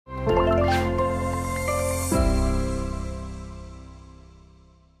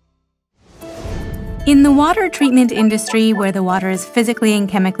In the water treatment industry, where the water is physically and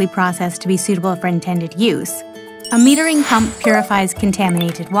chemically processed to be suitable for intended use, a metering pump purifies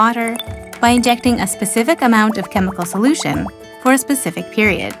contaminated water by injecting a specific amount of chemical solution for a specific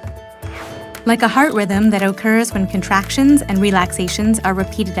period. Like a heart rhythm that occurs when contractions and relaxations are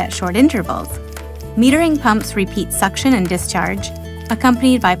repeated at short intervals, metering pumps repeat suction and discharge,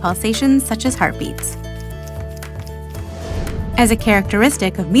 accompanied by pulsations such as heartbeats. As a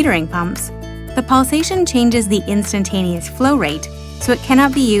characteristic of metering pumps, the pulsation changes the instantaneous flow rate, so it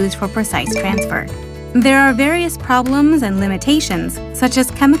cannot be used for precise transfer. There are various problems and limitations, such as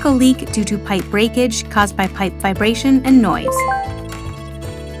chemical leak due to pipe breakage caused by pipe vibration and noise.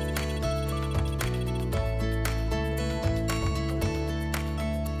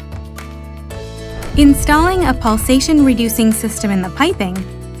 Installing a pulsation-reducing system in the piping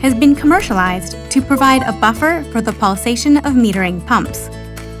has been commercialized to provide a buffer for the pulsation of metering pumps.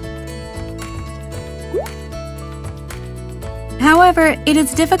 However, it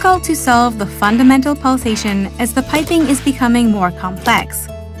is difficult to solve the fundamental pulsation as the piping is becoming more complex,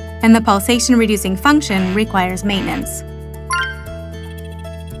 and the pulsation-reducing function requires maintenance.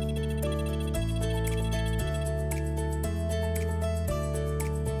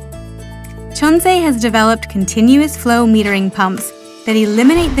 Cheonsei has developed continuous flow metering pumps that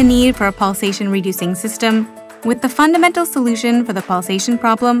eliminate the need for a pulsation-reducing system with the fundamental solution for the pulsation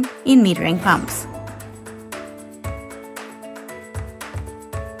problem in metering pumps.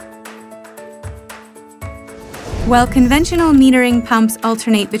 While conventional metering pumps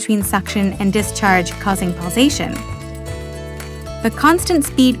alternate between suction and discharge, causing pulsation, the constant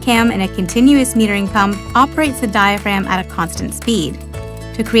speed cam in a continuous metering pump operates the diaphragm at a constant speed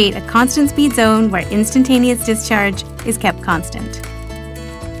to create a constant speed zone where instantaneous discharge is kept constant,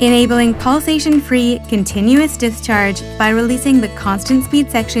 enabling pulsation-free continuous discharge by releasing the constant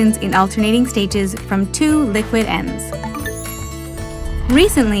speed sections in alternating stages from two liquid ends.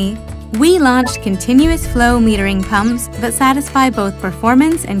 Recently, we launched continuous flow metering pumps that satisfy both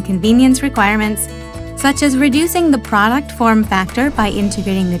performance and convenience requirements, such as reducing the product form factor by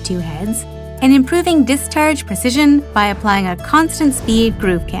integrating the two heads, and improving discharge precision by applying a constant speed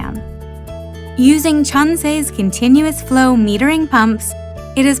groove cam. Using Cheonsei's continuous flow metering pumps,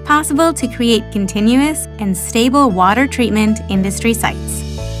 it is possible to create continuous and stable water treatment industry sites.